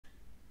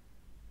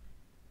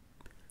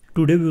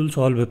Today we will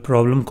solve a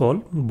problem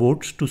called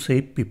boats to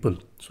save people.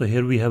 So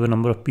here we have a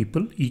number of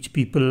people. Each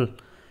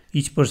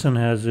person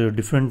has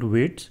different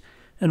weights,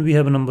 and we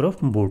have a number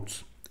of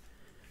boats.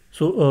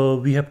 So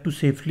we have to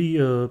safely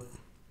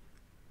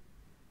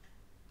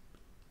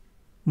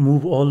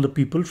move all the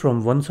people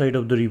from one side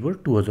of the river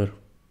to other.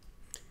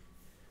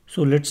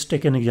 So let's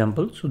take an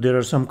example. So there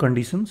are some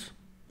conditions.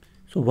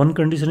 So one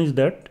condition is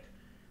that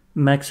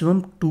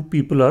maximum 2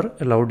 people are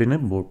allowed in a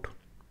boat.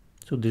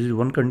 So this is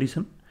one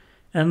condition.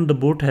 And the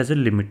boat has a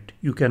limit.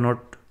 You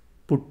cannot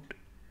put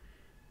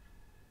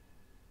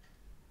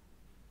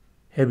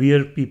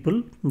heavier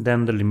people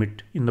than the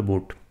limit in the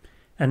boat.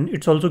 And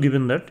it's also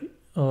given that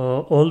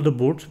all the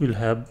boats will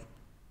have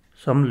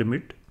some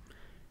limit.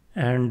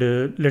 And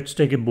let's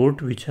take a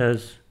boat which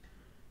has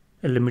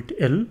a limit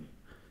L.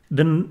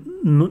 Then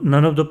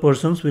none of the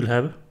persons will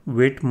have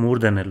weight more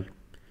than L.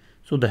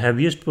 So the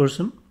heaviest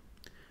person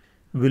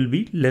will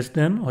be less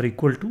than or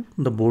equal to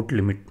the boat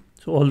limit.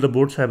 So all the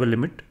boats have a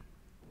limit.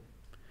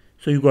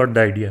 So you got the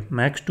idea.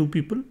 Max 2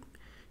 people.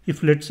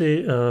 If let's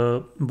say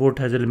a boat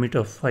has a limit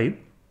of 5,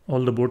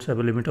 all the boats have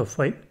a limit of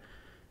 5,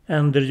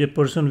 and there is a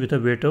person with a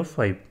weight of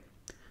 5,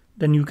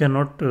 then you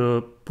cannot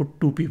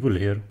put 2 people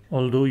here.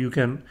 Although you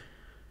can,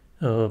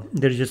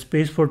 there is a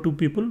space for 2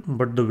 people,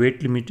 but the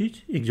weight limit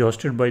is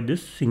exhausted by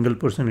this single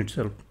person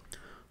itself.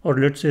 Or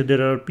let's say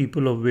there are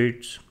people of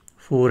weights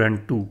 4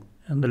 and 2,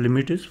 and the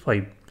limit is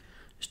 5.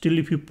 Still,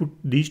 if you put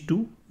these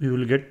 2, we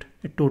will get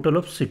a total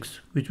of 6,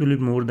 which will be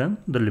more than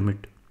the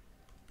limit.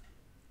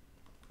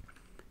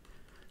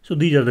 So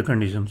these are the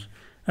conditions.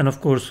 And of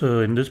course,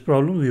 in this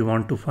problem, we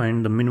want to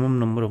find the minimum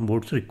number of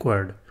boats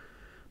required.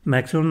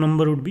 Maximum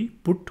number would be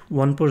put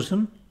one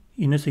person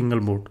in a single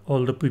boat,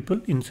 all the people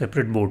in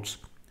separate boats.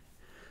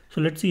 So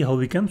let's see how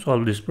we can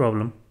solve this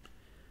problem.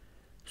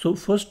 So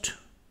first,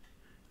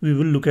 we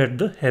will look at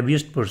the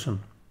heaviest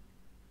person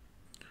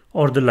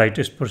or the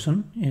lightest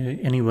person.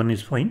 Anyone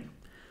is fine.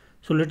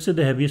 So let's say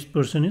the heaviest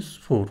person is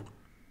 4,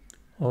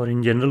 or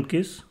in general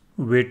case,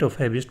 weight of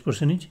heaviest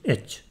person is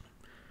H.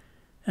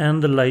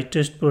 And the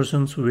lightest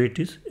person's weight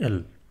is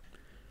L.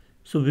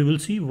 So we will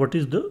see what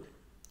is the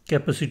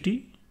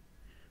capacity,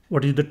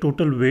 what is the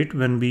total weight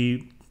when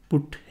we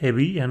put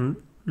heavy and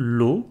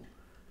low,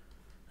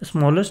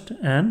 smallest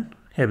and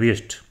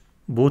heaviest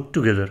both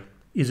together.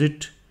 Is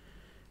it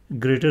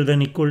greater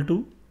than equal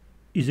to,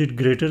 is it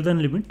greater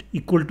than limit?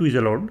 Equal to is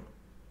allowed.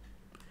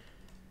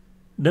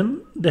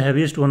 Then the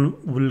heaviest one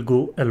will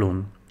go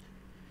alone,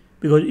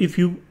 because if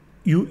you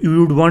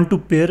would want to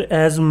pair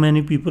as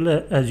many people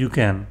as you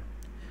can.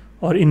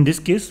 Or in this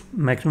case,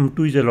 maximum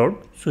 2 is allowed.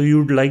 So you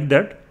would like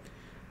that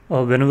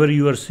whenever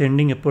you are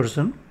sending a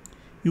person,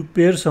 you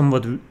pair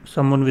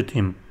someone with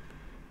him,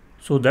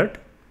 so that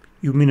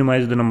you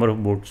minimize the number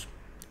of boats.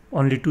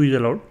 Only 2 is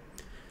allowed.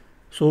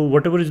 So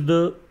whatever is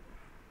the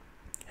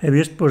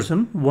heaviest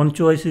person, one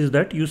choice is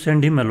that you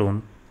send him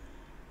alone.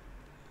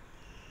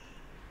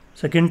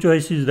 Second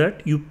choice is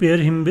that you pair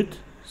him with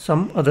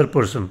some other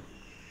person.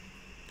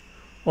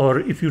 Or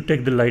if you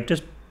take the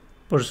lightest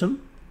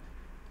person,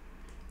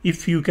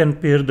 if you can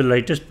pair the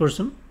lightest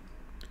person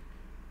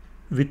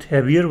with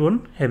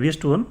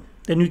heaviest one,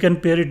 then you can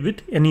pair it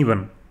with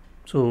anyone.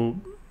 So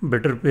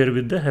better pair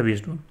with the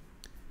heaviest one.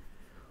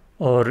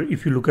 Or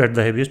if you look at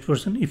the heaviest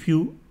person, if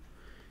you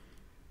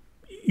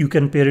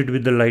can pair it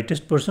with the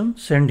lightest person,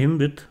 send him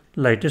with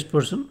lightest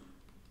person.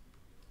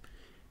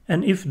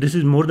 And if this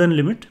is more than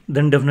limit,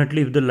 then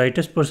definitely if the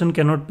lightest person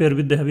cannot pair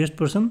with the heaviest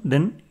person,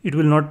 then it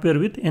will not pair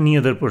with any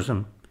other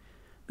person,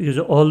 because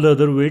all the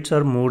other weights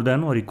are more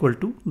than or equal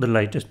to the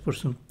lightest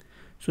person.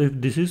 So if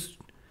this is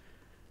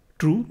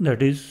true,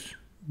 that is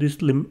this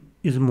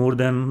is more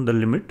than the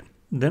limit,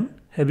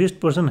 then heaviest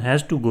person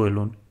has to go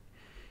alone.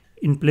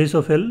 In place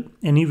of L,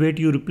 any weight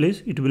you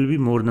replace, it will be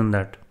more than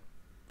that.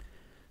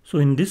 So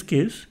in this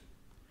case,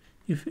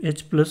 if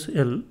H plus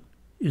L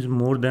is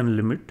more than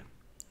limit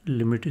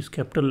is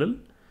capital L,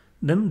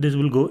 then this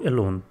will go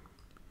alone.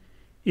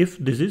 If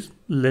this is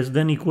less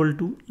than equal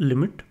to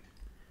limit,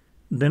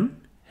 then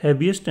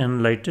heaviest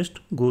and lightest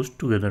goes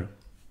together.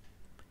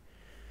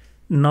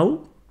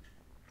 Now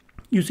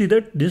you see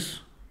that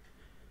this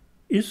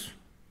is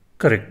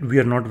correct. We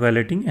are not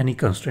violating any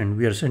constraint.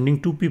 We are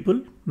sending 2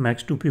 people,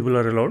 max 2 people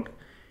are allowed.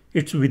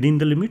 It's within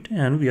the limit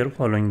and we are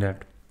following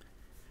that.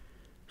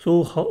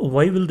 So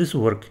why will this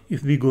work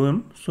if we go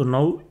on? So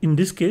now in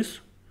this case,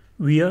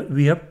 we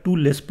have 2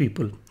 less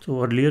people.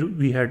 So earlier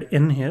we had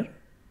n here.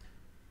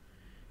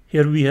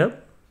 Here we have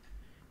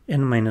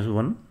n minus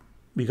 1,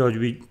 because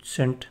we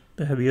sent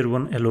the heavier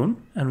one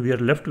alone, and we are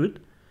left with,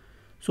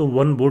 so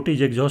one boat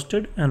is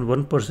exhausted and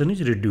one person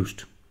is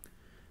reduced.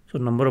 So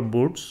number of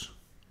boats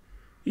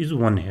is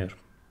 1 here.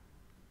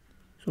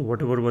 So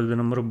whatever was the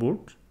number of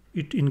boats,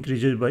 it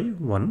increases by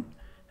 1,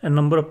 and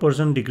number of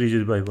person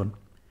decreases by 1.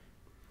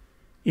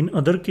 In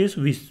other case,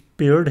 we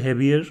paired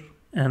heavier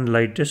and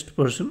lightest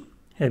person,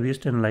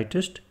 heaviest and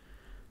lightest.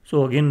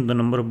 So again the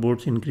number of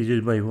boats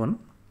increases by 1,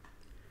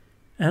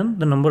 and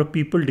the number of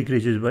people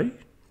decreases by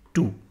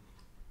 2.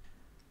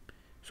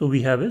 So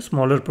we have a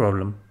smaller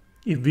problem.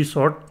 If we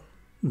sort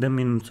them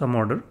in some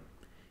order,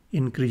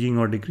 increasing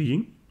or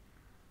decreasing.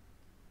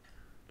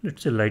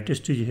 Let's say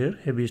lightest is here,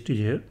 heaviest is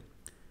here.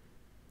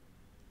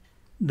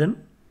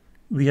 Then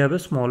we have a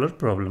smaller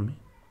problem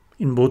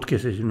in both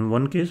cases. In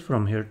one case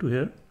from here to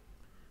here,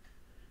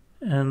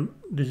 and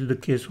this is the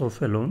case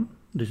of alone,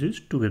 this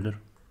is together.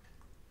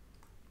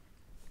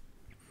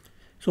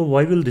 So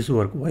why will this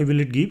work? Why will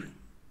it give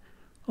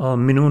a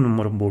minimum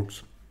number of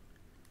boats?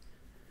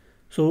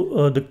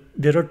 So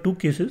there are two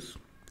cases.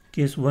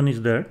 Case one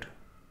is that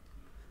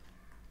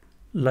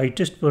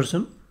lightest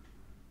person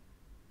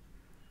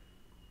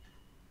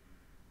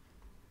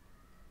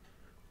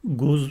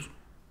goes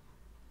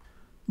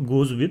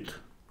with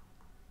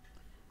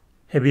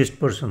heaviest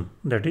person,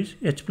 that is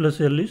h plus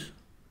l is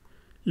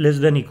less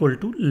than equal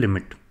to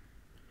limit.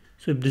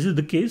 So if this is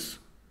the case,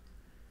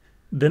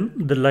 then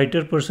the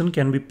lighter person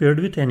can be paired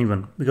with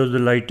anyone, because the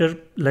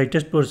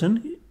lightest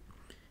person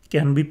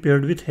can be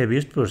paired with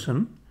heaviest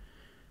person.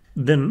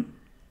 Then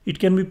it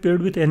can be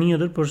paired with any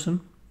other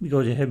person,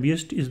 because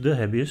heaviest is the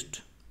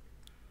heaviest.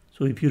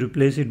 So if you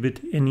replace it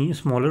with any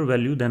smaller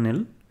value than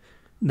l,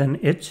 than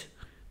h,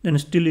 then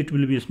still it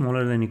will be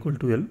smaller than equal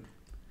to l.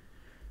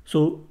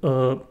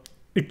 So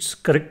it's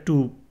correct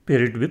to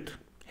pair it with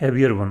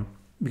heavier one,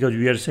 because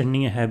we are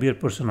sending a heavier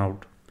person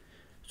out.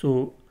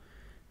 So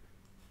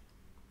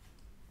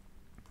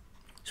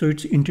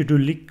it's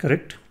intuitively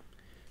correct.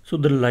 So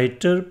the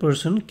lighter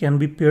person can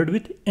be paired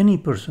with any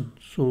person.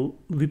 So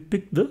we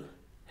pick the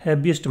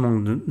heaviest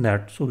among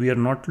that. So we are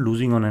not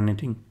losing on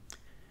anything.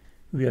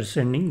 We are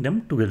sending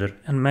them together,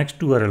 and max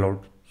 2 are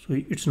allowed. So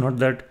it's not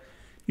that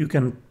you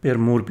can pair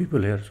more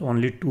people here. So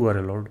only 2 are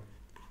allowed.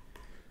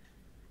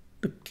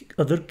 The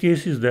other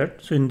case is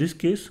that, so in this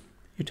case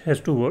it has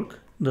to work.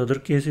 The other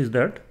case is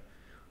that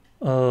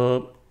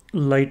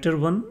lighter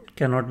one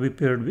cannot be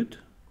paired with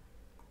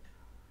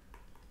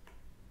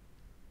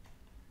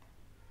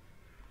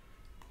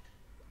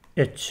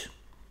h,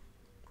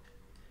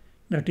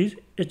 that is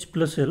h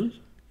plus l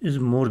is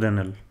more than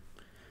l.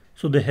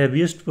 So the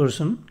heaviest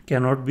person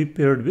cannot be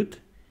paired with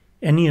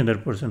any other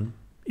person.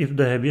 If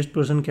the heaviest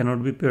person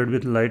cannot be paired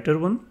with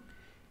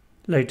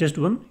lightest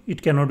one,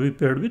 it cannot be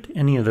paired with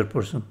any other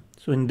person.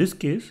 So in this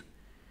case,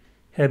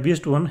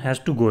 heaviest one has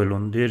to go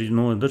alone. There is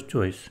no other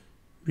choice.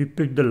 We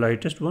pick the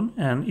lightest one,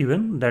 and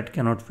even that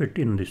cannot fit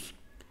in this.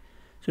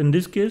 So in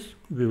this case,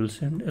 we will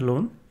send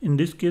alone. In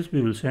this case,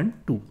 we will send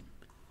 2.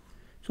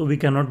 So we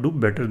cannot do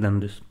better than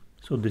this.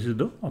 So this is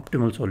the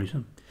optimal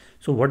solution.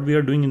 So what we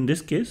are doing in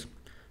this case,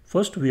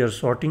 first we are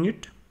sorting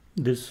it,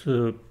 this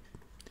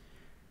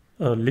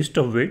list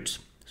of weights.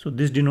 So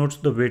this denotes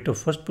the weight of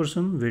first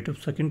person, weight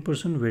of second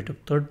person, weight of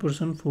third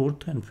person,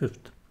 fourth and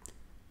fifth.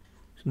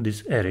 So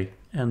this array,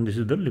 and this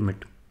is the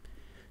limit.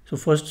 So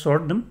first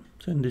sort them.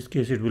 So in this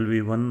case it will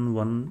be 1,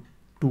 1,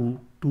 2,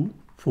 2,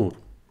 4,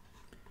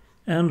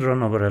 and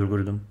run our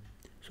algorithm.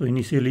 So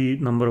initially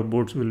number of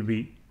boats will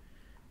be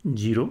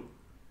 0,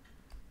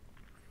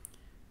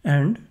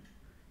 and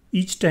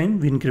each time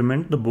we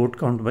increment the boat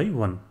count by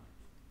 1.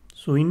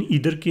 So in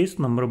either case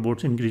number of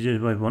boats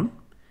increases by 1,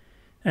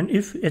 and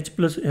if h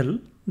plus l,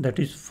 that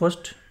is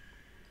first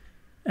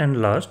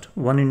and last,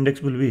 one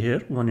index will be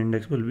here, one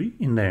index will be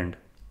in the end,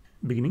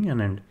 beginning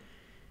and end.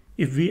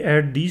 If we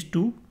add these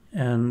two,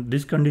 and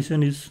this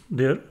condition is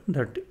there,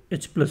 that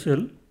h plus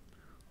l,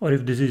 or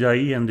if this is I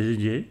and this is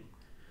j,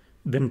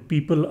 then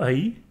people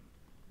I,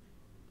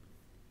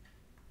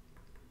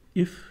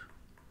 if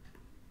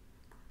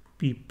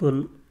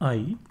people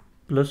I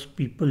plus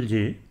people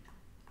j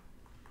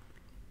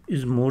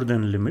is more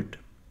than limit,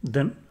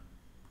 then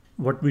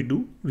what we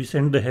do, we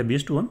send the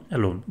heaviest one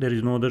alone. There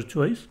is no other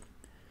choice.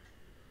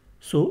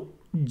 So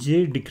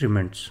j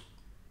decrements.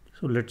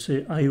 So let's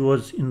say I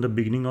was in the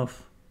beginning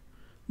of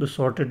the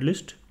sorted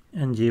list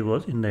and j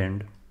was in the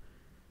end.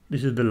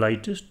 This is the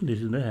lightest,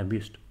 this is the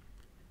heaviest,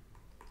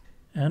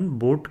 and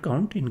boat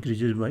count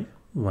increases by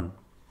 1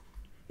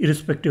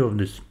 irrespective of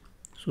this.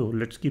 So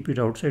let's keep it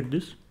outside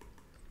this,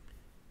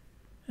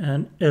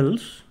 and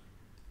else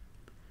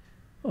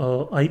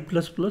I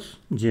plus plus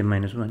j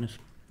minus minus,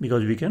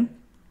 because we can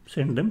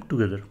send them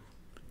together,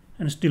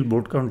 and still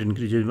boat count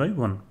increases by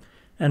 1,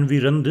 and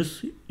we run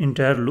this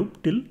entire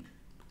loop till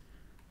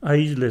I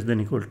is less than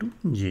equal to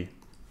j.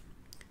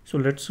 So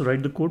let's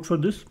write the code for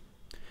this.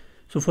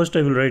 So first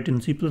I will write in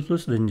C++,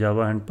 then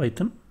Java and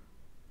Python.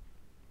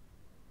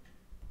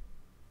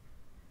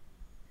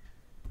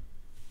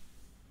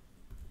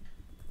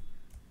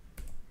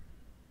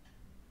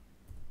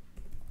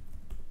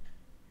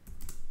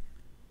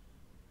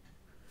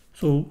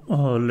 So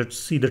let's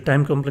see the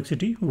time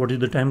complexity. What is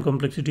the time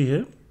complexity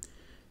here?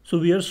 So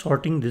we are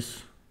sorting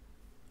this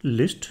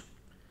list.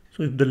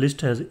 So if the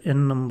list has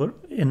n number,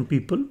 n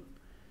people,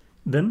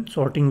 then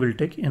sorting will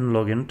take n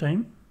log n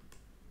time.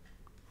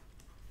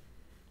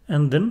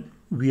 And then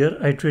we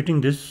are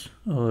iterating this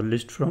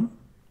list from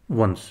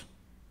once.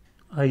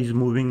 I is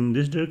moving in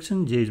this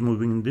direction, j is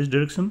moving in this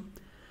direction.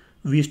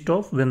 We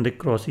stop when they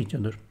cross each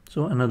other.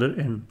 So another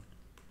n.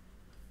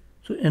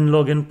 So n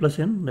log n plus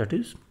n, that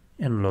is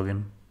n log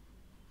n.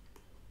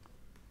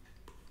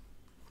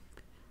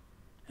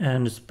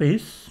 and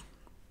space.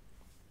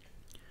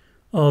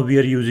 We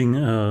are using,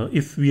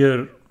 if we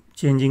are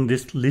changing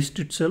this list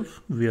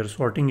itself, we are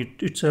sorting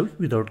it itself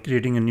without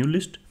creating a new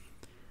list,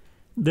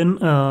 then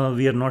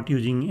we are not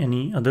using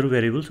any other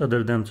variables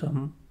other than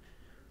some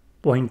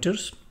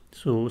pointers.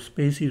 So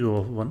space is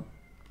of 1.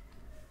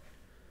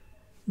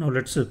 Now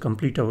let's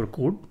complete our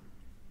code.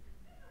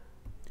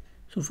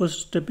 So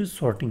first step is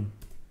sorting.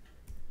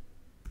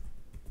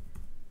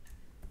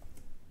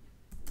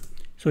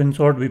 So in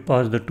sort we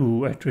pass the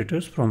two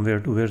iterators from where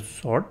to where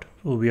sort.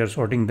 So we are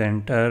sorting the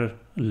entire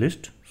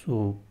list.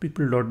 So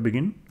people dot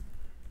begin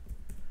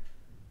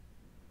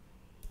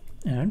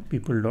and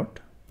people dot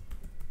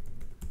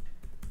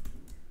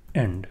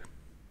end.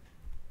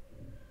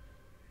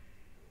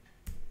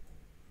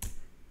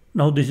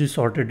 Now this is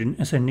sorted in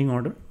ascending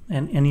order,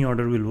 and any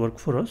order will work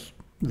for us.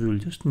 We will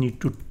just need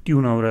to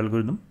tune our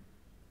algorithm.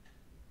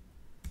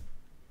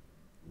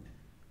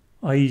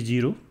 I is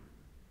 0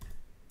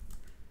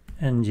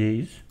 and j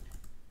is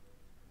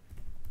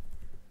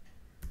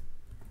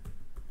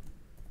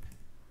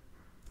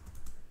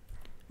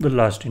the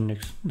last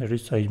index, that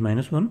is size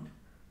 -1.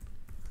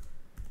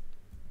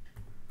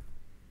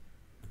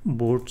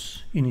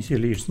 Boards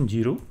initially it's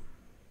 0.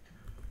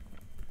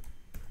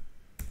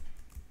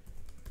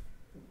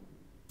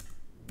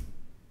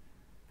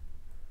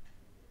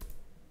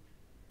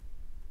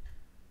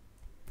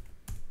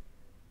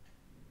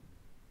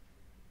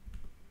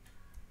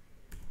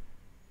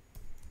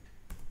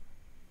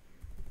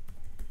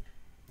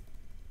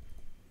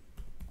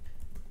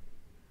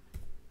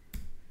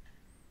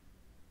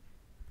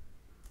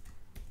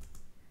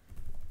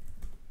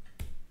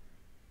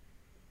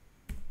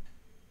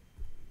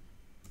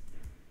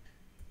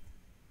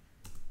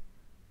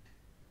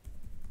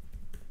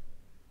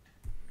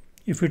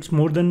 If it's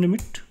more than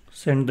limit,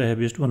 send the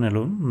heaviest one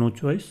alone, no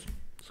choice.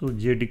 So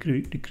j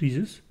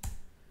decreases,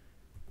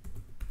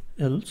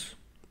 else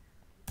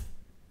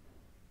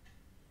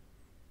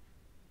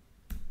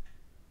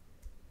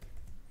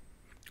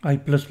I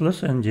plus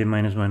plus and j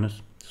minus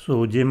minus.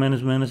 So j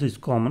minus minus is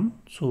common,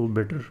 so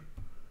better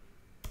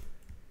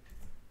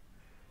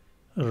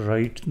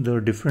write the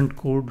different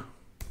code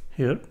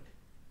here.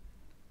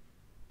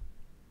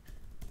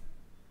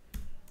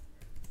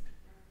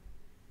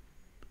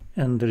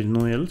 And there is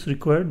no else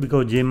required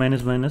because j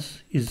minus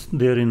minus is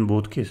there in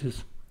both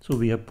cases. So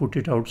we have put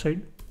it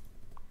outside.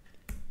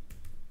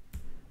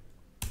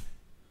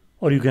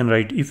 Or you can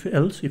write if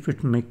else, if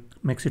it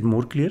makes it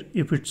more clear.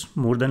 If it's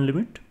more than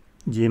limit,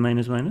 j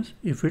minus minus.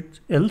 If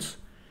it's else,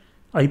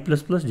 I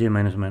plus plus j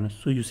minus minus.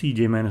 So you see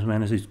j minus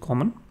minus is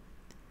common.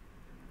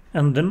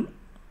 And then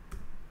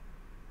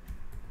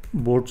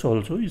boards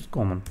also is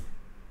common.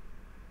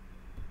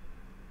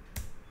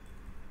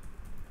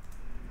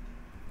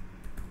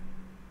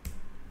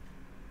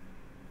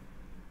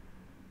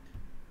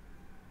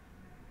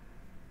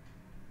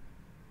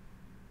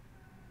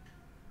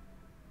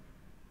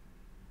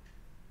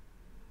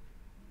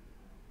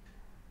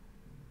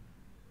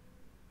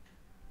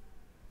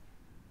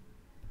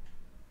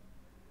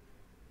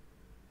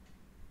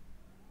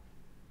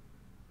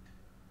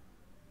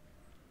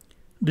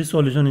 This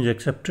solution is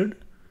accepted.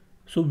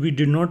 So we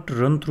did not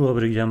run through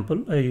our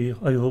example.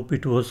 I hope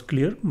it was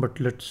clear, but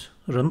let's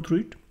run through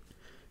it.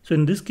 So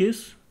in this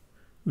case,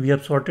 we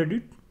have sorted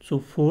it. So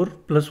 4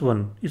 plus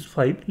 1 is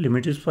 5,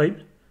 limit is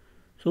 5.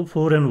 So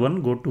 4 and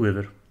 1 go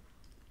together,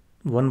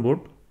 one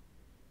board.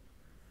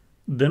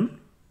 Then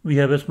we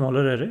have a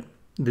smaller array,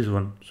 this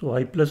one. So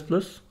I plus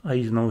plus, I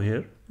is now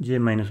here, j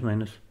minus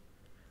minus.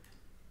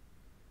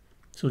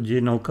 So j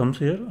now comes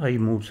here, I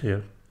moves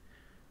here.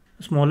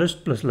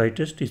 Smallest plus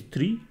lightest is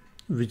 3,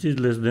 which is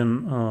less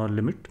than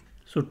limit.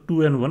 So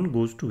 2 and 1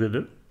 goes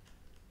together.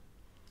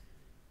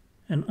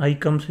 And I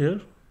comes here,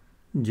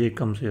 j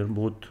comes here,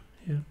 both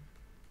here.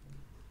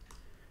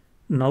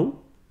 Now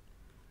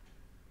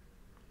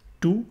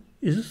 2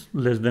 is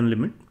less than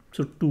limit.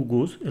 So 2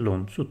 goes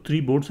alone. So 3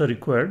 boards are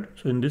required.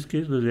 So in this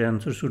case, the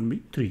answer should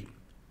be 3.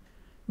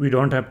 We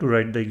don't have to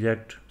write the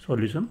exact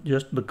solution,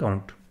 just the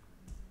count.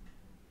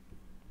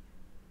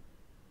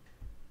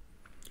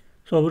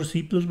 So our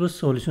C++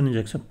 solution is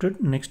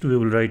accepted. Next we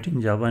will write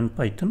in Java and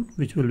Python,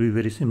 which will be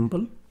very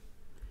simple,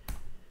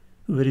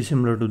 very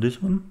similar to this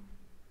one.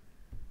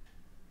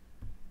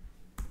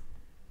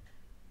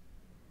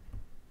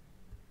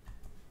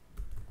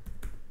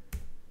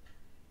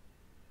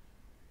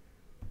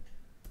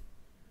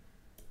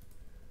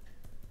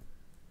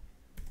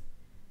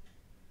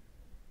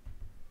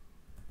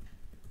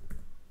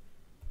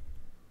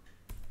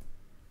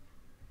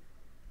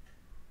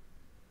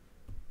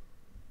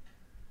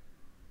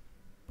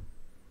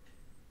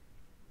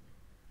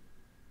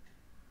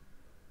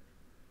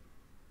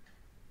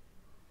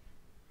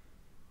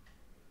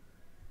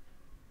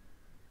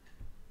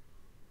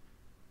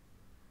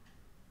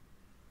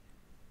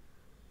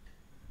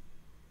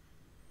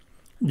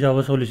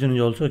 Java solution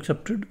is also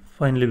accepted.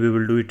 Finally, we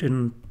will do it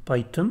in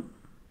Python.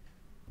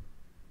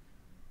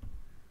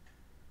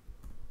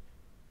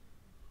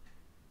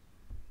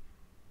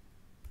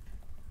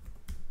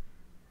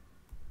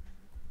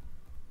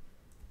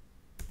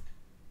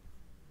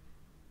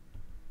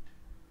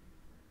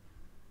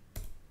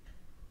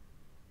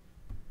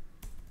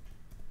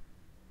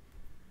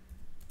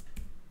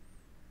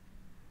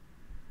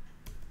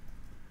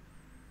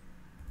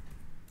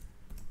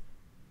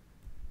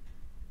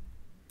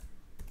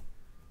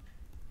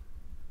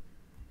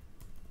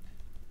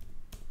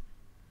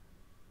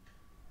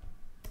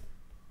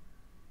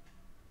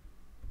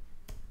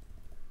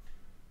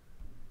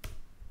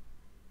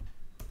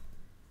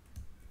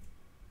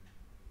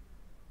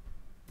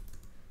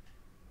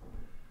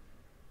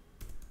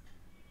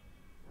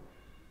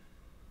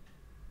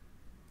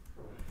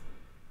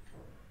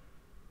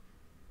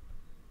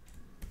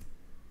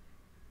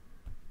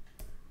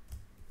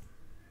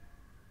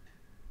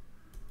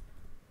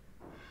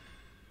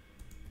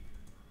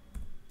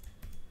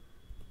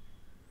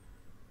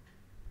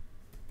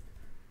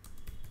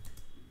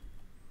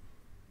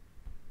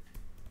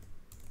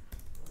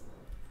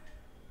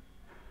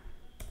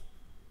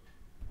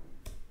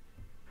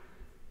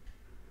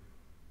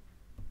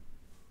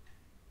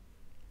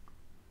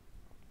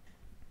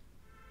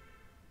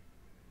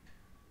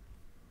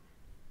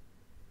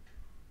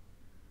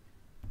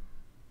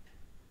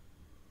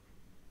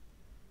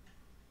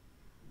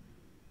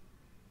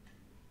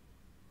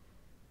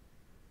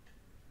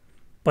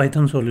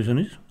 Python solution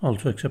is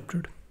also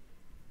accepted.